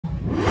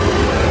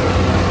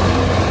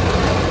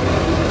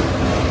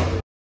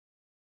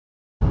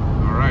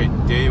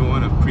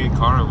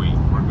car are we?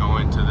 We're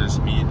going to this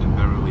meet in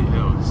Beverly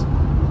Hills.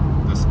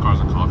 This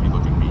car's a coffee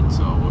looking meet,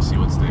 so we'll see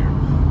what's there.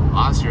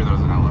 Last year there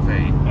was an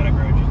LFA and a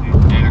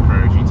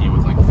Carrera GT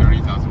with like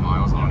 30,000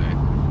 miles on it.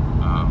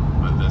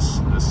 But this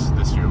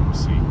year we'll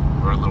see.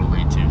 We're a little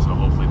late too, so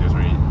hopefully there's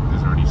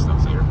already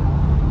stuff there.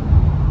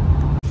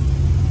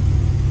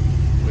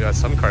 We got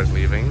some cars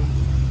leaving.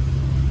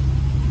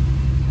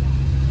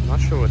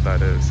 Not sure what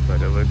that is,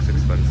 but it looks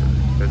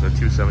expensive. There's a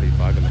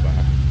 275 in the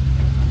back.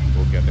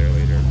 We'll get there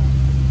later.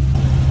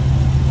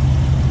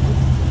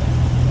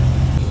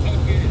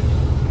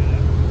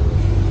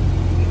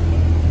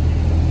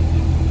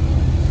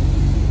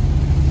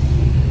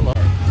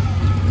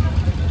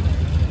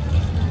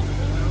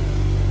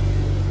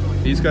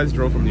 These guys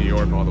drove from New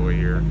York all the way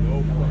here.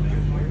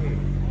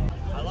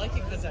 I like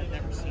it because I've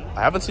never seen it.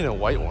 I haven't seen a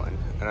white one,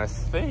 and I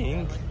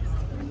think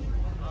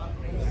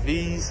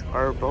these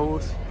are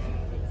both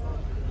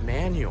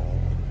manual.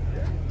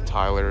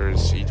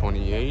 Tyler's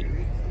E28,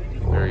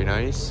 very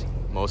nice.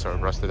 Most are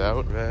rusted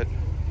out, red.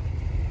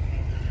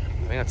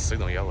 I think that's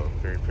signal yellow,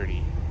 very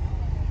pretty.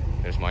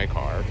 There's my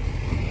car.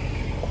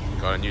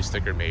 Got a new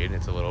sticker made.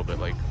 It's a little bit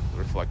like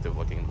reflective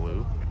looking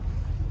blue.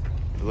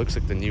 It looks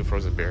like the new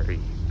frozen berry.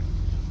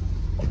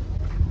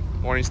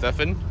 Morning,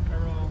 Stefan.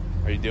 Hello.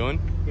 How you doing?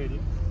 Good.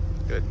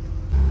 Good.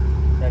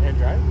 Right-hand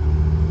drive?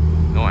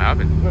 No, I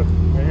haven't. Look,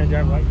 right-hand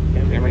drive, right?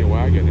 Camry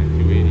wagon at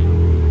 280.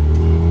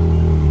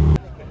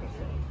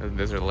 And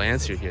there's a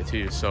Lancer here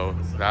too. So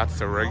that's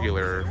the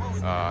regular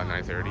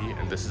 930,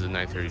 and this is a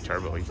 930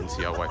 turbo. You can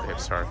see how wide the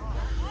hips are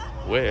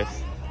with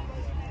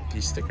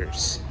these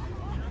stickers.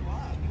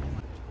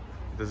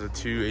 There's a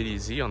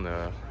 280Z on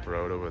the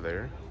road over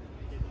there.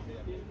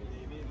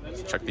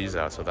 Let's check these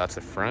out. So that's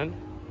the front.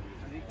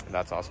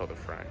 That's also the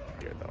front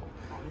here though.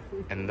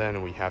 And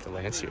then we have the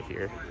Lancia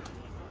here.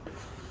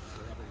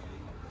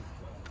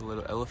 The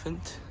little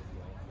elephant.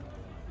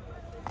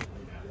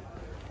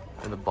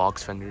 And the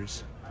box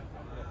fenders.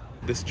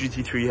 This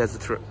GT3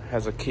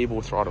 has a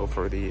cable throttle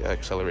for the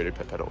accelerated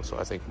pedal, so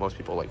I think most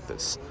people like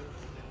this.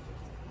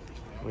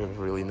 We have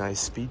a really nice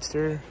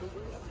Speedster.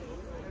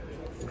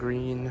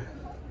 Green.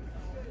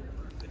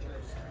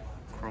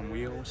 Chrome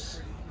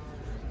wheels.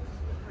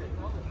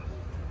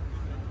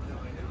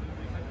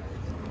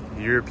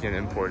 European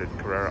imported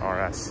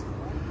Carrera RS.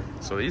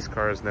 So these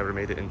cars never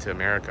made it into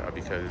America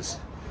because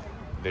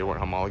they weren't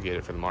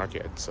homologated for the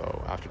market.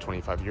 So after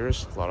 25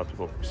 years, a lot of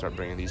people start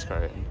bringing these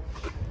cars in.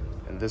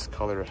 And this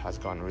color has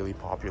gotten really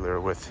popular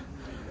with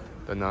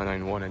the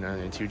 991 and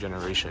 992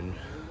 generation.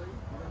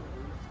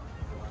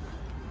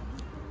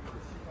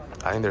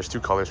 I think there's two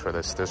colors for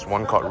this. There's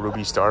one called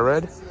Ruby Star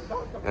Red,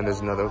 and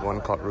there's another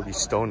one called Ruby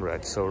Stone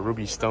Red. So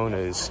Ruby Stone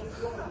is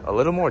a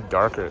little more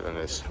darker than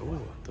this.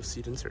 Ooh, those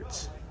seat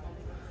inserts.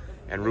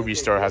 And Ruby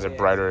Star has a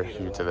brighter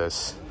hue to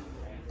this.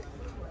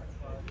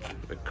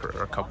 The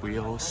Carrera Cup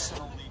wheels.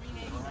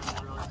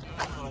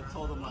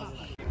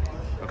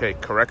 Okay,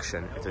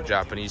 correction. It's a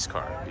Japanese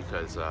car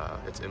because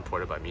it's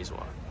imported by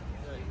Mizuwa.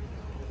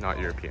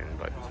 Not European,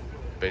 but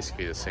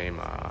basically the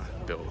same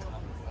build.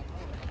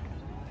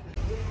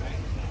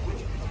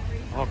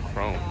 All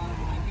chrome.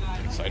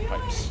 Side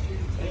pipes.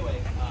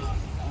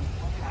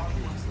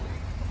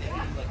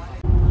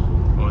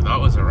 Well, that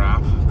was a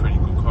wrap. Pretty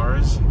cool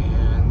cars,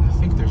 and I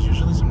think there's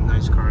usually some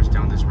nice cars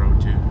down this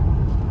road too.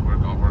 We're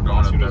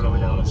going to Beverly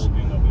Hills.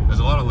 There's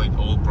a lot of like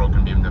old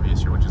broken BMWs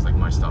here, which is like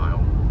my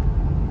style.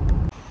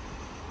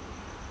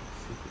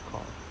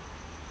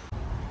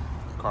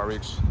 Car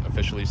week's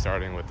officially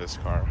starting with this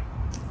car.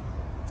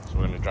 So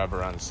we're gonna drive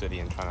around the city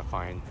and trying to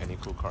find any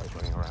cool cars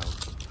running around.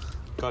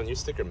 Got a new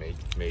sticker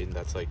made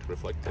that's like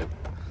reflective.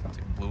 It's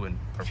like blue and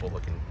purple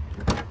looking.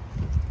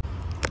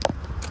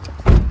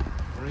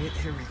 Alright,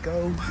 here we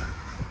go.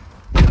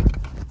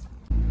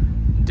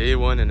 Day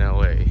one in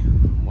LA.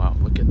 Wow,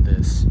 look at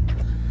this.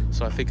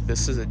 So I think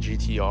this is a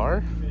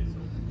GTR,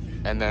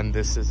 and then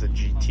this is a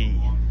GT.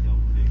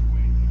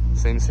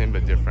 Same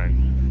but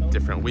different.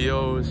 Different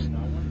wheels.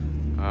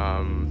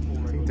 I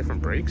think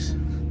different brakes.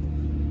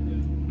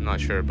 I'm not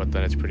sure, but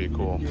then it's pretty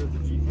cool.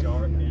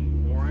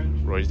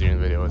 Roy's doing the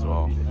video as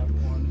well.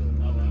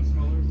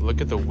 Look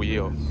at the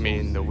wheel.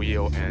 The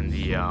wheel and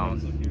the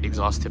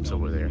exhaust tips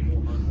over there.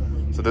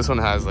 So this one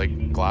has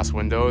like glass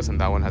windows, and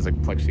that one has like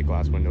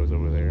plexiglass windows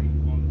over there.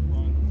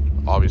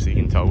 Obviously, you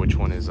can tell which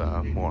one is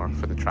more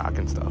for the track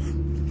and stuff.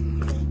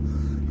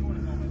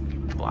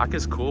 Black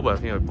is cool, but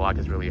I think black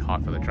is really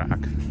hot for the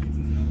track.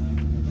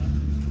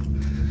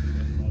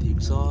 The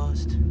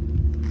exhaust.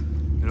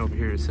 And over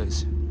here it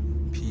says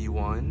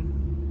P1.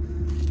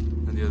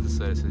 And the other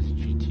side it says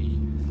GT.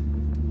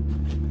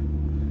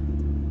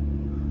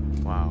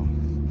 Wow.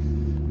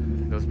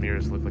 Those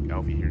mirrors look like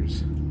elf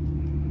ears.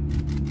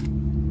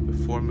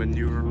 Before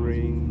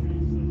maneuvering.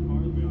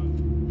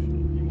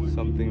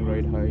 Something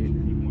right height.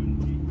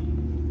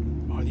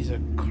 Oh, these are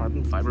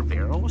carbon fiber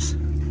barrels?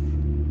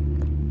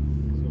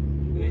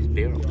 Look at these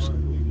barrels.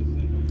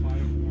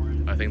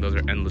 I think those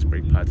are endless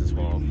brake pads as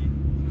well.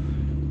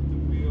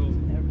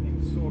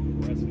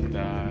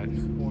 That.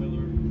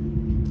 Spoiler.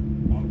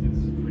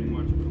 It's pretty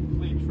much a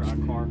complete track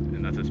car. And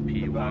That's his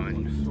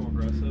P1. So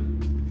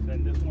aggressive.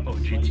 Then this one Oh,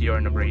 GTR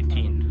number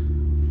 18.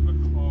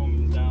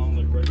 Down,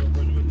 like right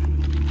over it.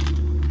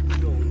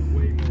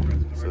 Way more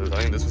aggressive. So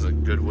I think this was a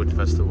Goodwood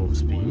Festival of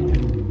Speed.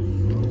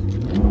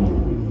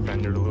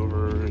 Fender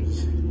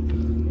louvers.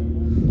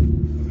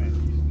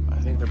 I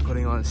think they're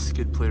putting on a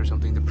skid plate or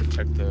something to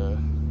protect the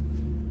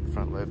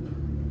front lip.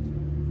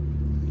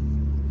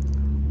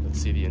 Let's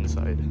see the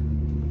inside.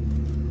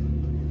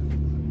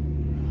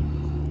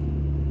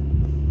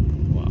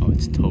 Wow,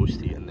 it's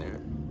toasty in there.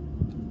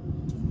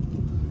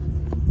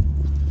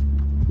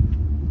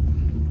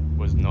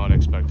 Was not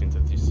expecting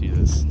to see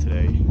this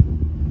today.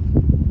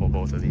 Well,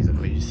 both of these at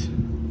least.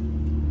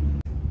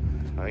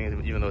 I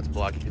think even though it's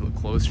black, if you look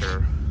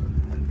closer,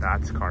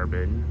 that's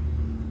carbon.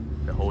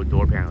 The whole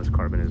door panel is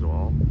carbon as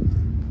well.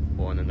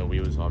 Well, and then the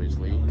wheels,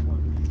 obviously.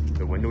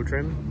 The window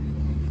trim.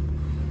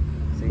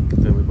 I think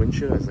the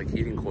windshield has like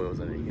heating coils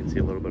in it. You can see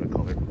a little bit of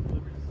color.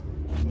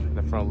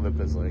 The front lip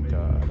is like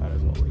that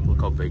as well. Like,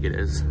 look how big it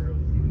is.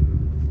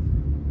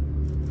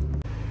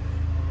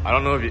 I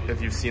don't know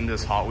if you've seen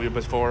this Hot Wheel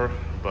before,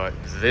 but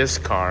this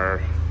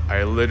car,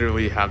 I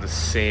literally have the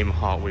same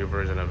Hot Wheel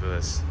version of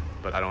this,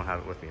 but I don't have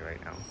it with me right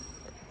now.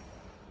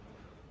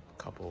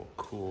 A couple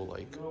cool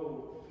like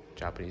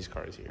Japanese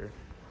cars here.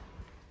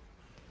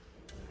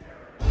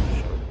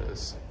 Show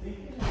this.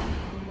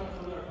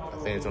 I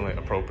think it's only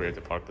appropriate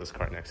to park this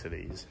car next to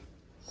these.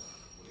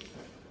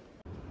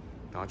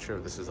 Not sure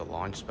if this is a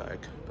launch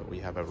spec, but we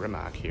have a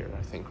Rimac here.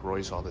 I think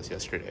Roy saw this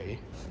yesterday.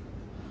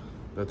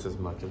 That's as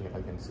much as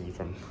I can see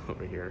from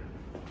over here.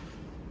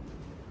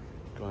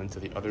 Going to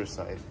the other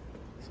side.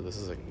 So this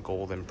is like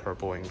gold and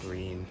purple and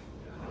green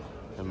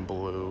and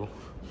blue.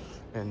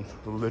 And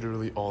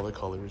literally all the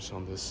colors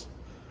on this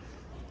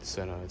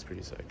Senna. It's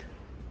pretty sick.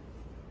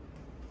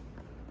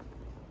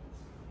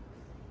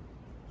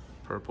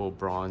 Purple,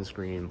 bronze,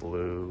 green,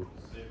 blue.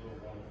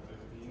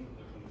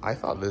 I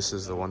thought this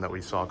is the one that we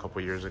saw a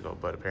couple years ago,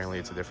 but apparently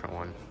it's a different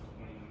one.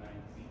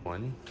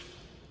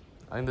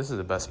 I think this is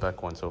the best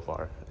spec one so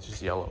far. It's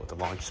just yellow, the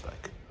launch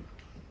spec.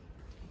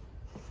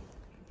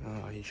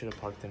 He should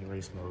have parked in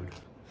race mode.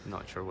 I'm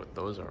not sure what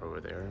those are over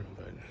there,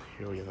 but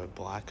here we have a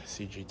black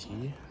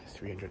CGT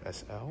 300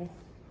 SL.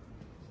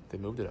 They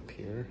moved it up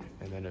here,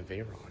 and then a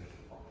Veyron.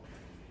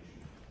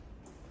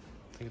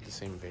 I think it's the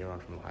same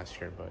Veyron from last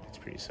year, but it's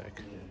pretty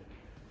sick.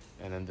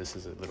 And then this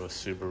is a little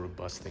Subaru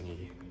bus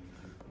thingy.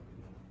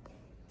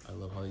 I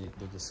love how they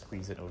just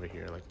squeeze it over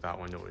here, like that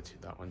one over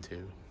to that one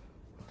too.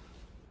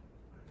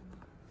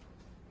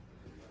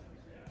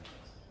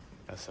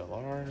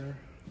 SLR,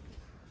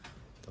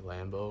 the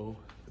Lambo,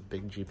 the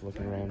big Jeep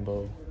looking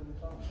Rambo.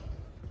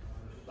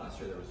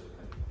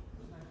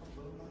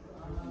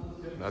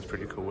 That's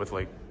pretty cool with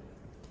like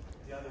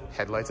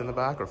headlights in the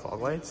back or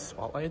fog lights,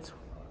 spotlights.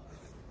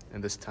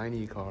 And this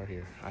tiny car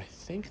here. I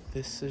think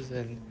this is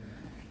an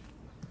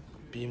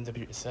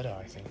BMW Isetta,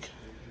 I think.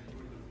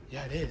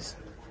 Yeah, it is.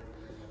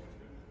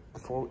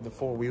 The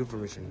four-wheel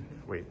version.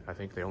 Wait, I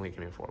think they only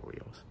came in 4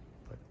 wheels.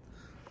 But,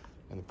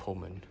 and the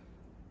Pullman.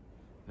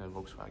 And a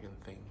Volkswagen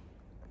thing.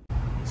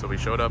 So we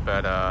showed up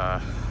at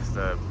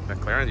the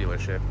McLaren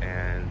dealership,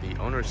 and the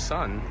owner's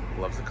son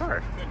loves the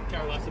car.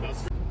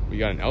 We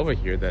got an Elva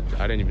here that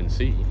I didn't even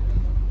see.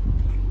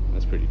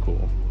 That's pretty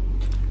cool.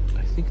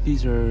 I think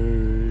these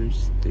are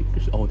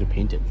stickers. Oh, they're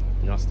painted.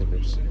 They're not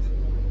stickers.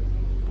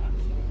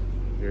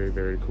 Very,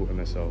 very cool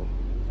MSO.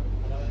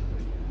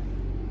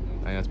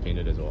 I think that's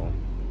painted as well.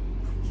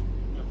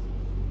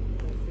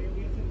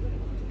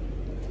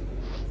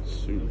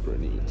 Super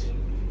neat.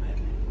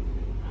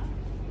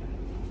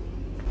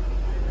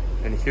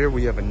 And here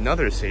we have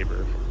another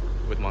Sabre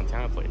with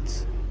Montana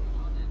plates.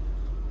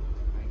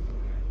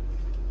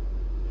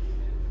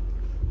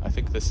 I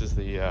think this is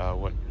the,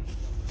 what,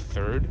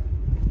 3rd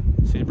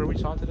Sabre we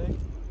saw today?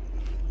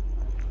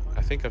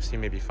 I think I've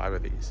seen maybe 5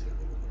 of these.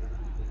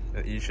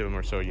 And each of them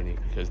are so unique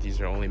because these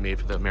are only made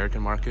for the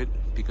American market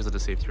because of the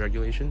safety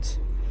regulations.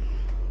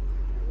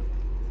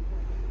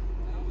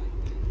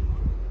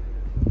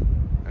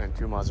 And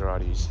 2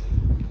 Maseratis.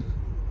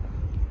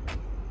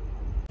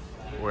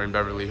 We're in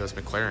Beverly Hills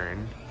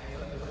McLaren,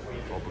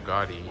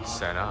 Bugatti,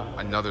 Senna,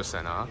 another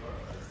Senna,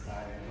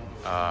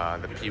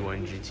 the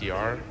P1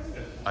 GTR,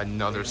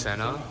 another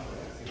Senna,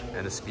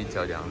 and a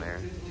Speedtail down there.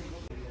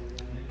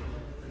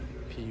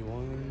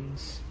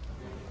 P1s,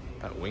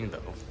 that wing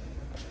though,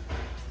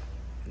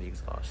 and the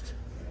exhaust.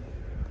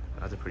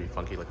 That's a pretty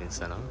funky looking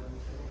Senna.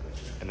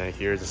 And then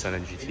here's the Senna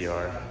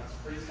GTR.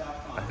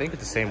 I think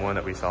it's the same one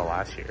that we saw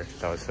last year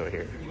that was still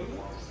here.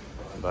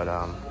 But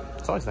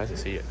it's always nice to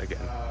see it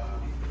again.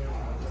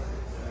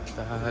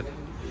 That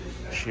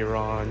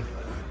Chiron.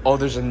 Oh,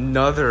 there's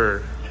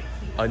another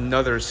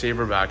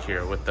Sabre back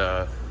here with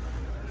the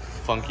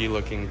funky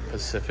looking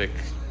Pacific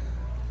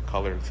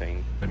color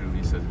thing.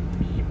 Literally says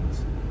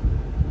memes.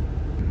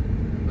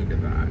 Look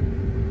at that.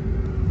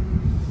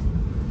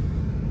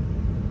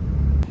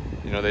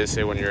 You know, they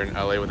say when you're in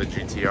LA with a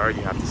GTR,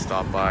 you have to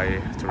stop by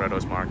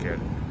Toretto's Market,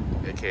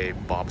 aka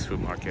Bob's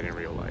Food Market in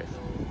real life.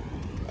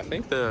 I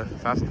think the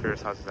Fast and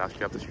Furious house is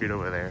actually up the street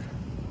over there.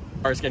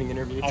 Cars getting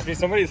interviewed. Actually,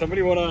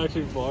 somebody want to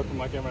actually vlog from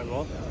my camera as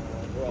well?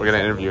 We're gonna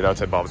interview it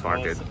outside Bob's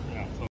Market.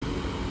 Yeah, so.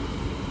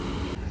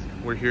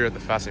 We're here at the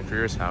Fast and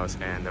Furious house,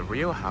 and the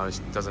real house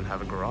doesn't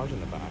have a garage in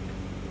the back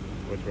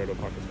with where to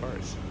park his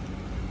cars.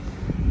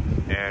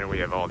 And we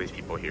have all these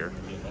people here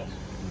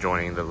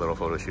joining the little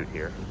photo shoot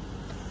here.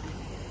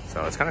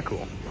 So it's kind of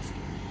cool.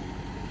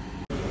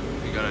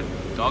 We got a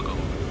doggo.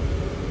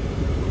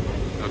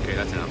 Okay,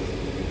 that's enough.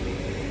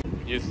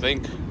 You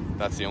think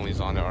that's the only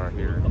Zonda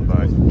here,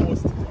 but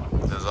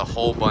there's a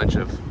whole bunch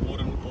of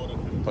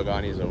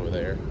Paganis over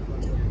there.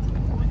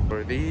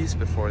 For these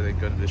before they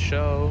go to the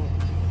show.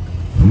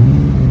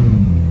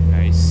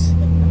 Nice.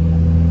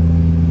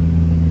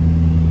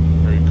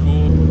 Very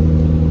cool.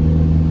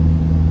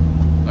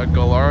 A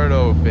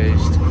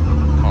Gallardo-based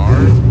car.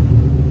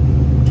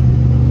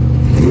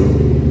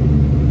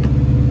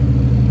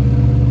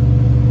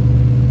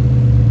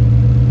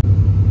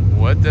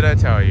 What did I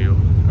tell you?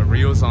 A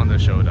real Zonda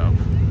showed up.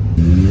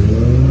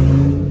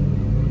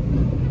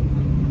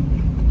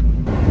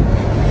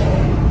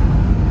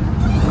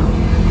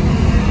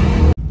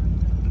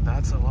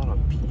 That's a lot of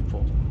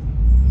people.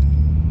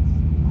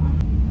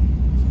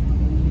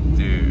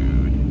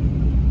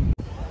 Dude.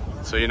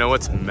 So you know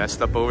what's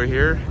messed up over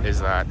here is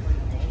that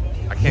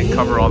I can't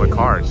cover all the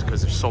cars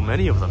because there's so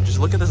many of them. Just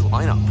look at this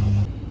lineup.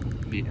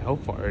 The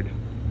Alphard.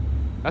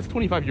 That's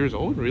 25 years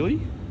old, really?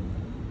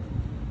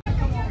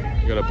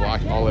 We got a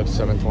black olive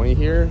 720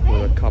 here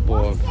with a couple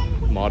of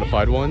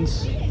modified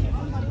ones.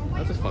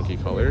 That's a funky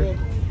color.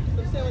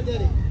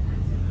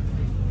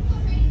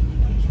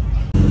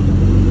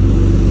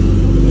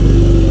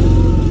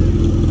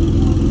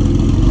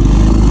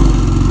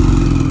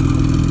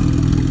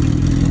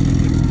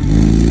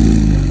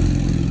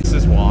 This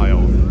is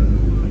wild.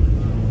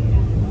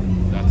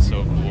 That's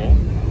so cool.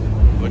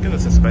 Look at the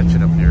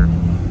suspension up here.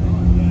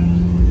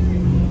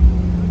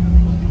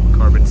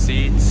 Carbon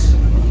seats.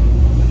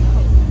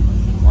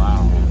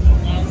 Wow.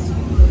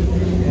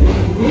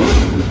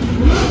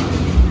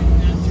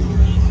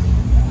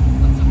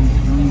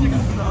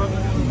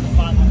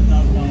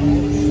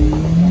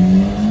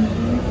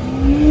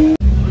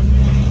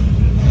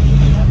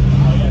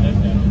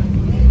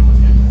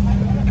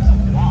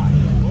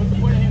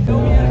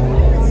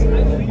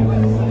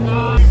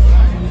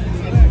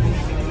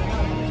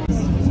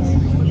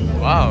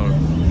 Wow,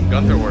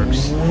 Gunther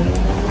works.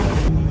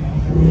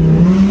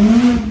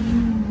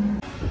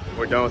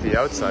 We're done with the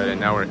outside and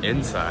now we're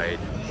inside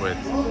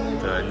with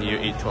the new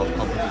 812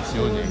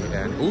 Competizione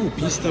and ooh,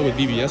 Pista with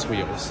BBS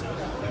wheels.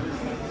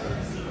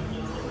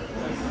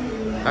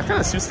 That kind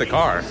of suits the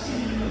car.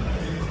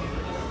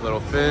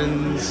 Little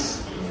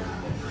fins,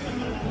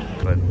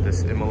 but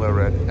this Imola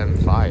Red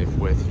M5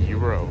 with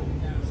Euro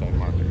side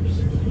markers.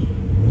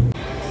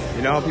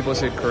 You know how people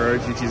say Carrera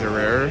GTs are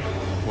rare?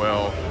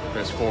 Well,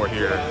 there's 4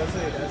 here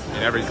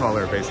in every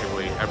color,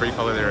 basically. Every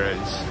color there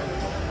is.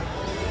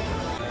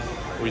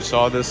 We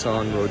saw this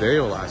on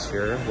Rodeo last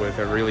year with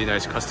a really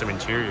nice custom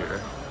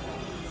interior.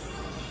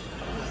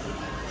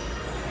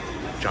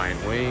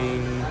 Giant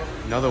wing,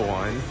 another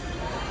one.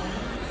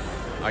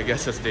 I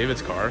guess that's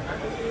David's car.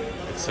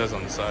 It says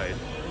on the side.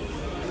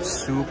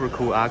 Super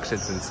cool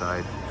accents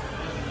inside.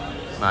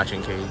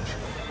 Matching cage.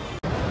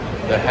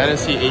 The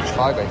Hennessy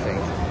H5, I think.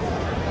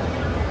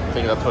 I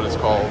think that's what it's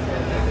called.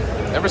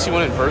 Never seen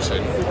one in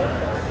person.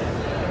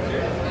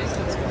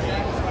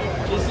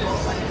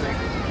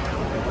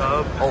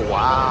 Oh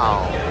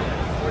wow.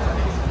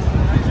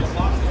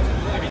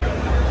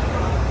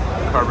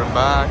 Carbon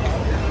back.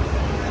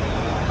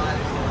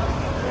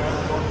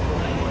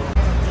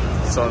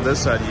 So on this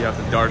side you have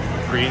the dark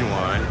green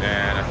one,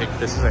 and I think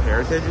this is a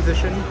Heritage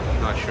Edition,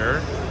 not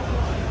sure.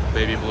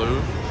 Baby blue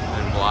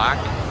and black.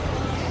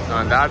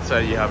 On that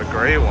side you have a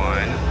gray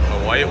one,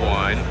 a white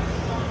one,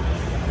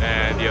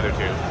 and the other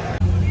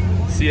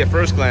 2. See, at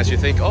first glance you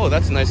think, oh,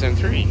 that's a nice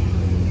M3,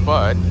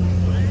 but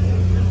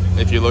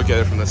if you look at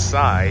it from the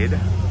side,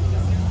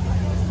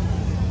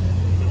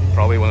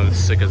 probably one of the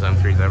sickest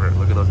M3s ever.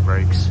 Look at those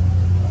brakes.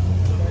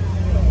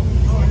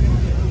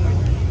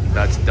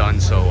 That's done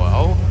so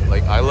well.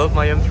 Like, I love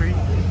my M3,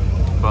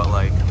 but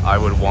like, I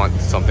would want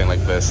something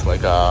like this,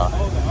 like a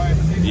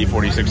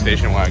E46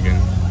 station wagon.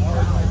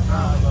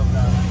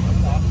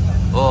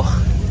 Oh,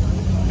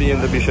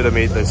 BMW should have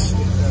made this.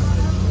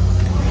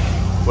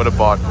 Would have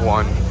bought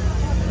 1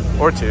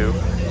 or 2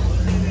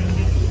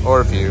 or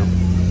a few.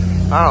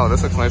 I don't know,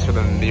 this looks nicer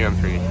than the new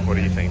M3. What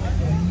do you think?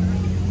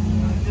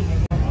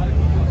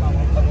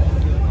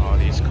 All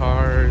these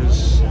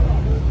cars,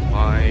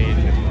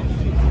 mine.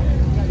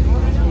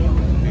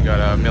 We got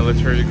a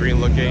military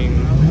green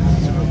looking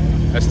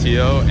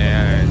STO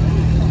and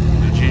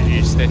the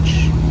GG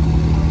Stitch.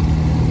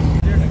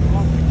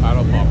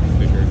 Paddle pop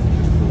sticker.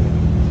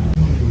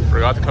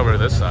 Forgot to cover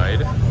this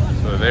side.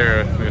 So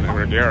there, we have a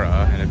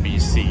Regera and a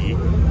BC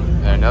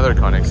and another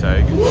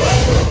Koenigsegg.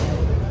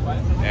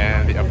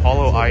 And the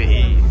Apollo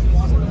IE.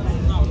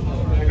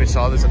 I think we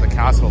saw this at the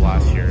castle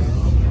last year.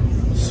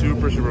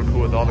 Super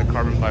cool with all the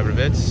carbon fiber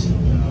bits. The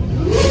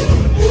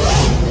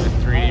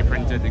 3D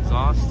printed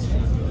exhaust.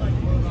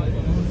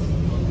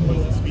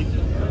 What's the speed?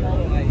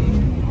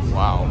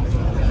 Wow.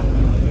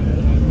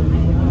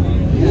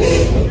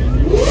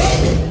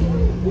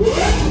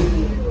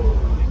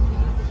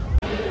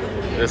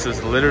 This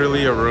is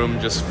literally a room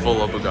just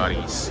full of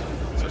Bugattis.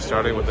 So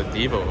starting with the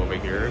Devo over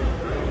here.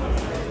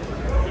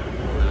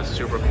 With a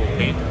super cool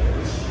paint.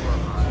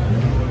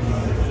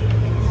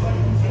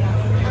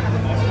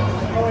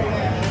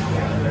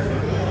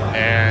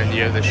 And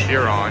you have the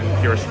Chiron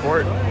Pure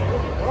Sport.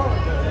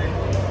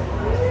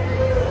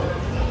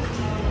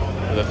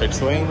 With a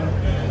fixed wing.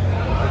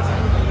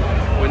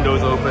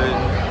 Windows open.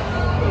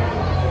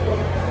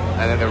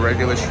 And then the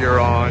regular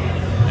Chiron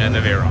and the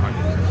Veyron.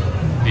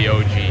 The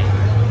OG.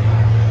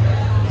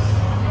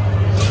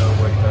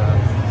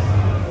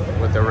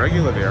 With the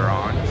regular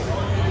Veyron,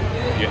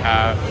 you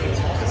have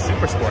the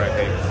Super Sport, I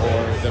think,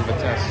 or the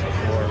Vitesse,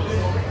 or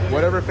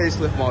whatever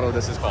facelift model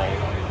this is called.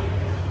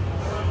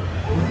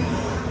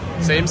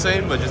 Same,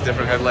 but just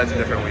different headlights and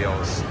different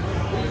wheels.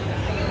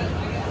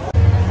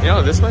 You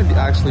know, this might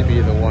actually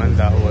be the one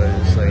that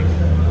was like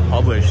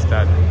published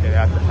that it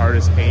had the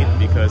hardest paint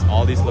because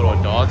all these little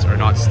dots are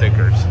not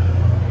stickers.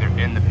 They're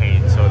in the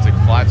paint, so it's like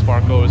flat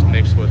sparkles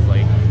mixed with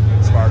like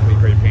sparkly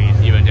gray paint,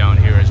 even down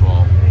here as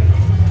well.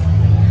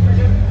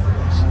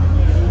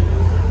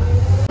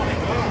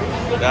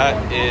 That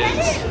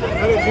is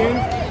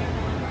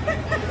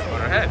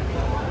on our head.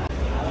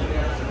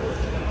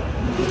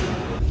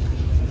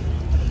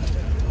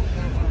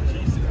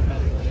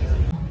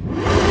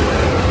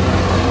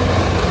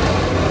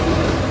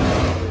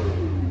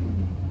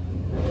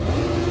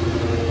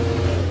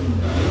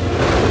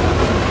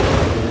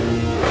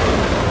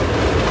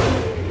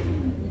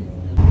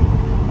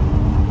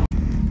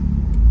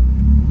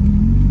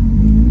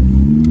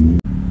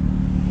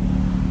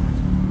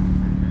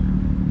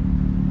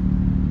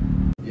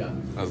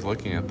 I was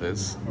looking at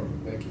this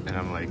and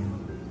I'm like,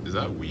 is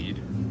that weed?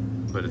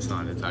 But it's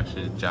not, it's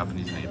actually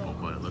Japanese maple,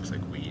 but it looks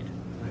like weed.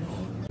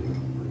 I'm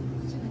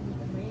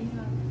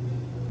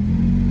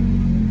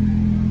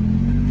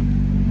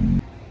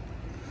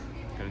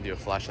gonna do a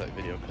flashlight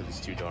video because it's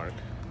too dark.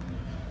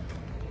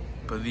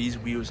 But these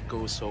wheels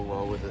go so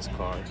well with this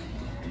car.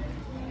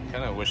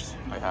 Kind of wish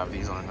I have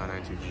these on a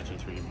 992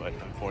 GT3, but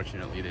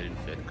unfortunately they didn't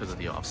fit because of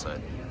the offset.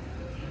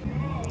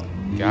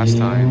 Gas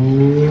time.